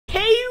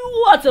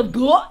What's up,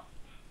 girl?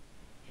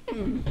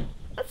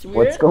 That's weird.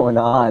 What's going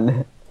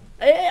on?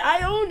 I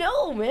don't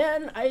know,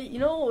 man.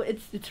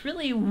 It's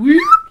really weird.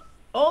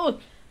 Oh,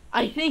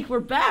 I think we're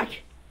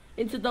back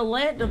into the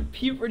land of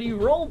puberty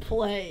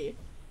roleplay.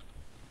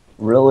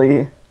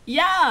 Really?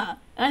 Yeah,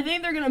 and I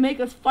think they're gonna make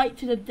us fight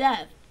to the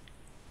death.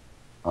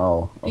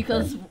 Oh, okay.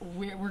 Because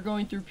we're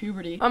going through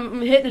puberty.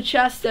 I'm hitting the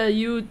chest.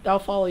 I'll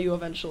follow you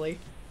eventually.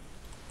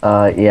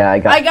 Yeah, I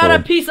got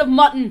a piece of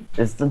mutton.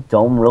 Is the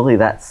dome really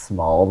that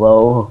small,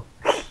 though?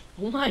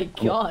 Oh my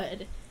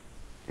god.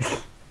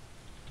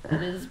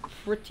 It is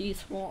pretty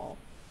small.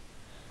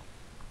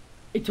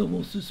 It's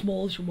almost as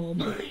small as your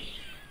mom.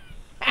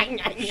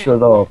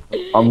 Shut up.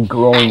 I'm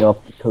growing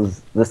up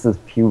because this is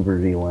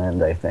puberty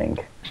land, I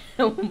think.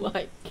 Oh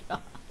my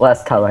god.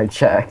 Last time I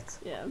checked.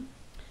 Yeah.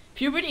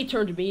 Puberty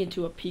turned me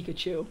into a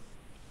Pikachu.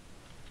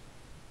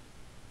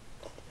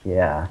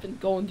 Yeah. Been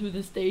going through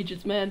the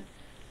stages, man.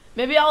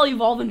 Maybe I'll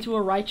evolve into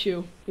a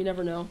Raichu. You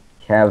never know.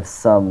 Have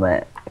some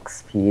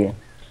XP.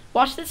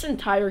 Watch this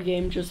entire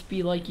game just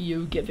be like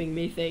you giving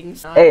me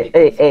things.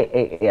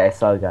 Hey, I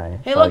saw a guy.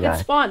 Hey, look,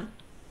 it's spawn.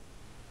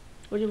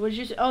 What did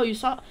you say? Oh, you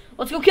saw?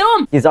 Let's go kill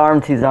him! He's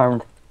armed.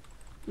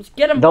 Let's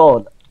get him.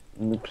 No,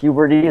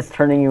 puberty is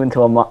turning you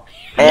into a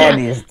and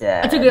he's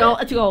dead. I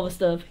took all the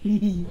stuff.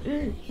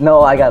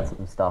 No, I got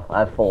some stuff. I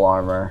have full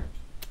armor.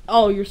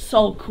 Oh, you're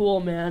so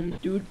cool, man.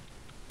 Dude,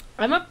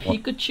 I'm a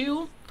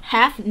Pikachu,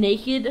 half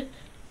naked,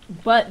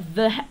 but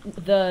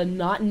the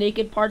not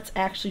naked part's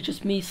actually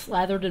just me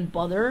slathered in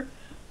butter,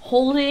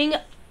 holding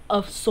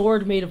a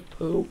sword made of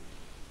poo.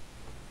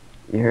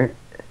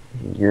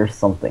 You're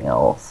something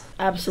else.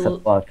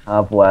 Absolutely.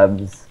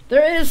 Cobwebs.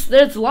 There's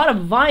a lot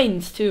of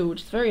vines too,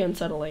 which is very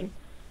unsettling.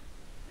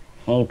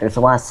 Hey, there's a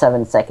lot of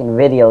 7-second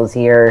videos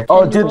here.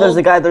 Oh, dude, there's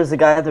a guy.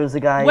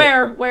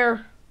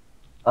 Where?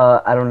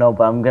 I don't know,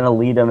 but I'm gonna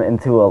lead him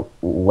into a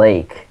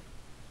lake.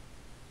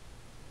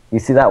 You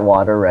see that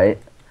water, right?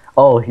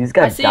 Oh, he's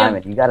got a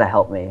diamond. You gotta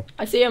help me.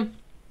 I see him.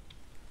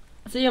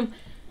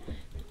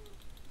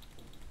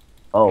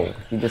 Oh,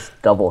 he just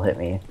double hit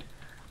me.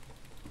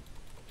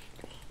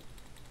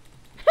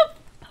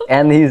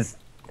 And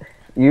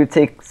you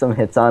take some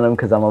hits on him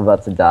because I'm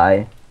about to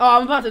die. Oh,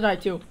 I'm about to die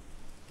too.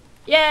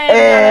 Yay!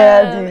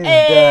 And he's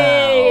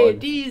hey, down.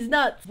 these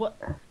nuts. What?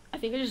 I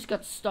think I just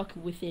got stuck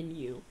within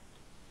you.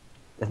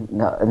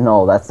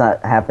 No, that's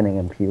not happening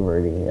in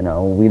puberty. You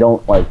know, we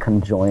don't like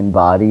conjoin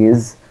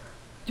bodies.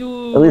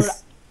 Dude. At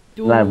least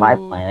not on my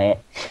planet.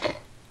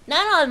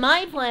 Not on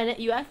my planet.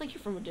 You act like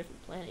you're from a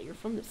different planet. You're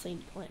from the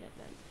same planet,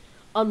 then.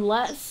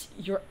 Unless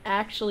you're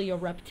actually a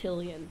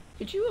reptilian.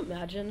 Could you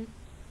imagine?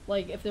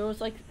 Like, if there was,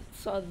 like,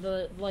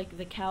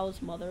 the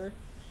cow's mother,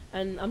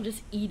 and I'm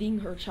just eating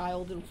her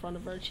child in front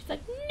of her, and she's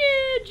like, no,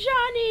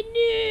 Johnny,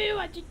 no,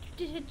 I did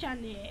it,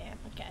 Johnny.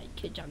 Okay,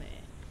 kid Johnny.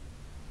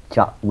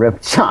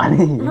 Rip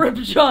Johnny. Rip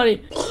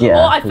Johnny. Yeah.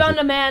 Oh, I found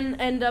a man,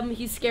 and,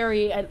 he's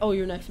scary, and, oh,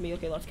 you're next to me.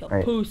 Okay, let's kill him.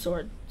 Right. Poo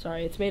sword.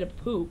 Sorry, it's made of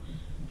poo.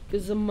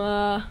 Because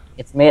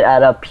It's made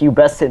out of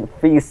pubescent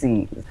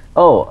feces.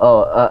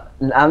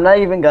 I'm not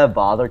even gonna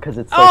bother, because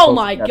it's so oh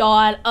my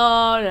god.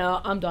 Oh, no,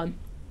 I'm done.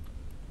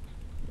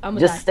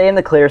 Just stay in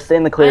the clear, stay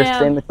in the clear.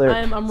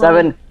 I'm 7.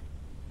 running.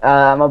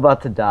 I'm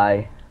about to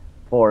die.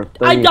 4,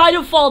 3. I died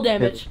of fall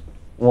damage.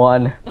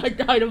 1. I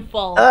died of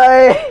fall.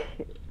 Alright,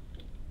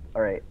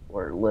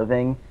 we're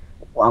living.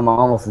 I'm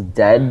almost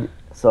dead,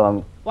 so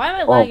I'm... Why am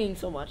I lagging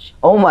so much?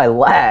 Oh, my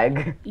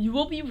lag! You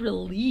will be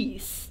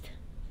released.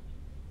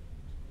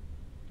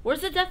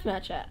 Where's the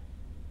deathmatch at?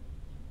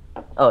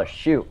 Oh,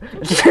 shoot.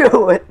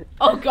 Shoot!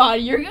 Oh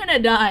god, you're gonna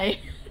die.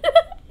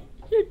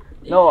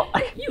 No,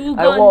 you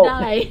I gonna won't.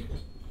 die.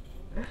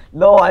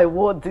 No, I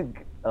won't.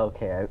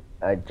 Okay,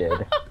 I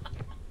did.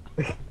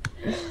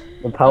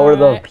 The power of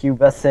the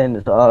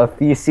pubescent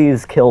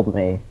feces killed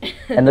me.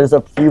 And there's a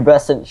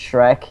pubescent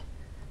Shrek.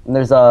 And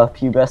there's a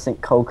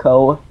pubescent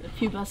Coco. The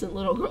pubescent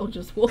little girl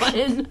just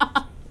won.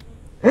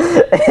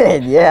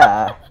 And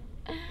yeah.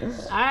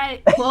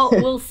 Alright, well,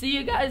 we'll see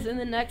you guys in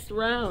the next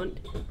round.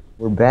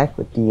 We're back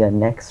with the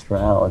next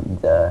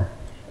round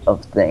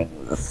of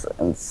things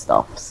and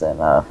stuffs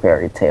and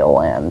fairy tale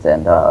land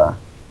and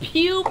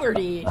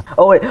Puberty.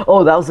 Oh wait,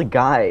 oh that was a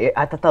guy.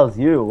 I thought that was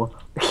you.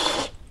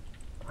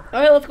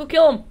 Alright, let's go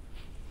kill him.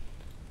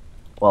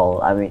 Well,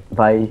 I mean,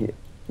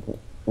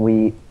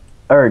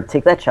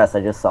 take that chest.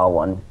 I just saw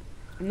one.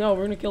 No,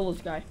 we're gonna kill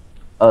this guy.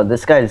 Oh,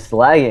 this guy's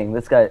lagging.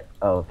 This guy.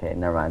 Oh, okay,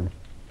 never mind.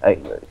 I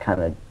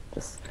kind of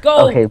just.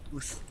 Go. Okay.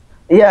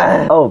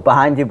 Yeah. Oh,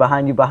 behind you. Let's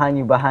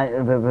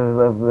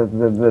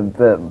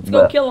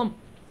go kill him.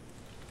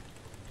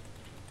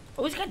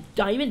 Oh, he's got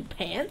diamond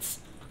pants.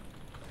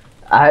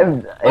 My kill,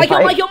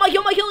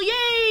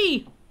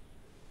 yay!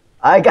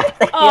 I got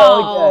the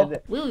kill again.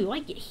 Lily, I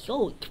get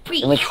killed.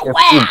 It makes your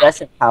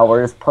pubescent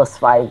powers plus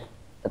 5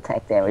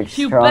 attack damage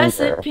Pubescent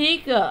stronger.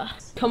 Pika.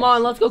 Come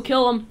on, let's go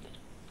kill him.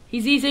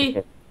 He's easy.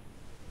 Okay.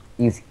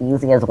 He's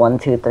easy as 1,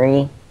 2,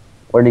 3.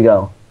 Where'd he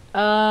go?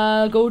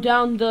 Go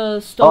down the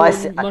stone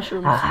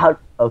mushrooms.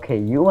 Okay,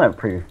 you went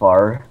pretty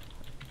far.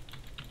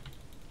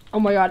 Oh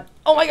my god.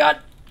 Oh my god.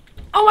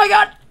 Oh my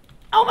god!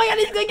 Oh my god,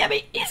 he's gonna get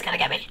me! He's gonna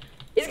get me!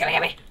 He's gonna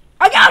get me!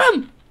 I got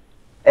him!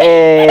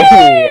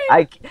 Hey!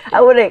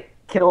 I would have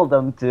killed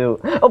him too.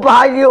 Oh,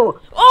 behind you!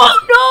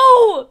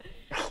 Oh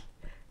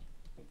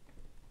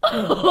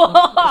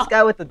This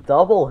guy with the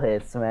double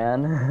hits,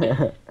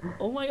 man.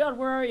 Oh my god,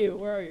 where are you?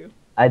 Where are you?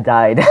 I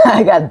died.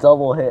 I got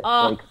double hit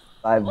like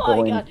 5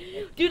 Oh my god.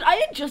 Dude, I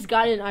had just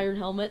got an iron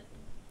helmet.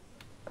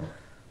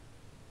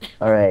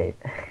 Alright.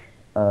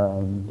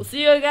 We'll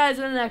see you guys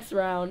in the next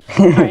round.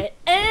 Alright,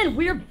 and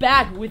we're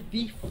back with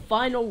the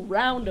final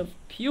round of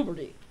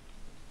puberty.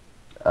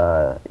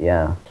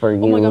 Yeah. For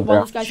you, oh my god,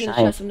 while this guy's in the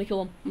chest, I'm gonna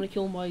kill him. I'm gonna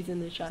kill him while he's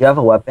in the chest. Do you have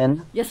a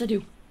weapon? Yes, I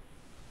do.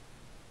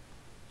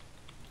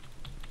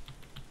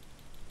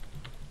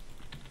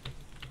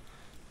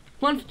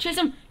 Come on, chase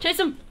him! Chase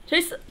him!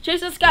 Chase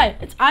this guy!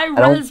 It's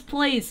iRes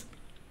Plays.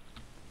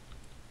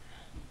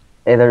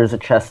 Hey, there's a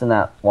chest in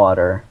that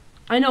water.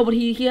 I know, but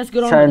he has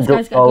good armor. This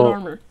guy's got good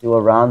armor. Do a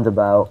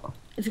roundabout.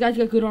 This guy's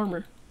got good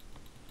armor.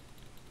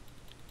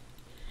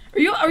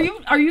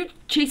 Are you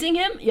chasing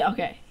him? Yeah,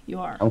 okay, you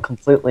are. I'm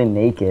completely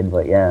naked,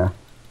 but yeah.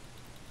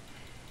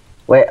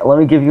 Wait, let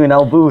me give you an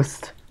L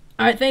boost.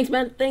 Alright, thanks,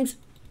 man. Thanks,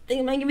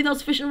 man. Give me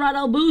those fishing rod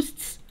L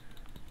boosts.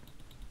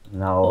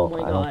 No. Oh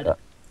my god.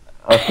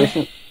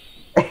 Fishing.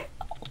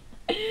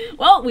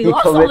 Well, we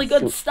lost all the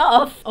good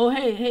stuff. Oh,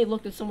 hey,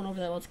 look, there's someone over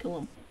there. Let's kill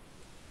him.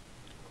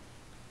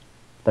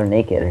 They're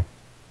naked.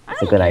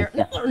 That's a good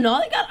idea. No,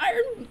 they got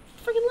iron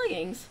freaking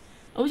leggings.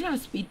 Oh, he's got a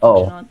speed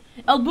potion on.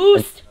 L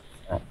boost.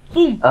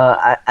 Boom.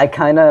 I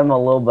kind of am a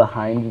little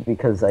behind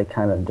because I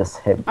kind of just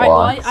hit blocks.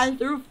 Alright, well, I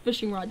threw a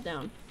fishing rod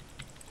down.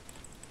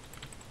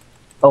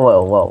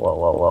 Oh,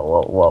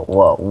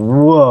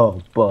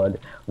 whoa, bud.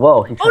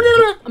 Whoa, he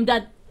no, I'm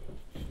dead.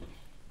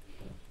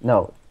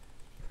 No.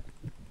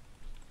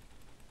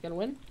 Gonna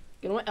win?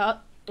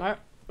 Alright,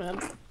 man.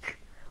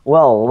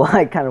 Well,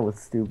 I kind of was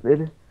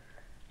stupid.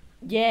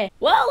 Yeah.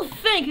 Well,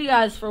 thank you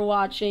guys for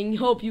watching.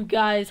 Hope you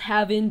guys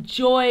have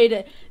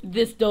enjoyed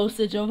this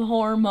dosage of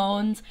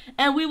hormones.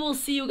 And we will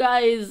see you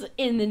guys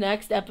in the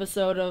next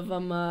episode of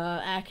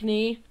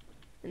acne.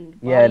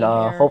 And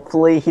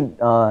hopefully he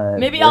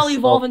maybe I'll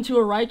evolve into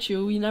a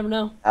Raichu, you never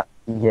know.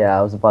 Yeah,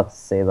 I was about to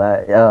say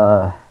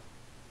that.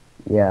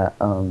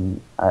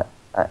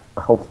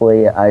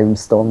 Hopefully I'm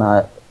still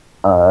not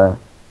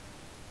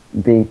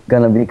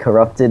gonna be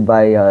corrupted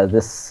by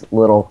this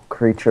little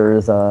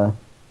creature's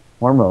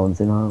hormones,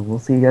 and we'll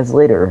see you guys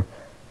later.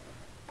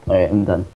 Alright, I'm done.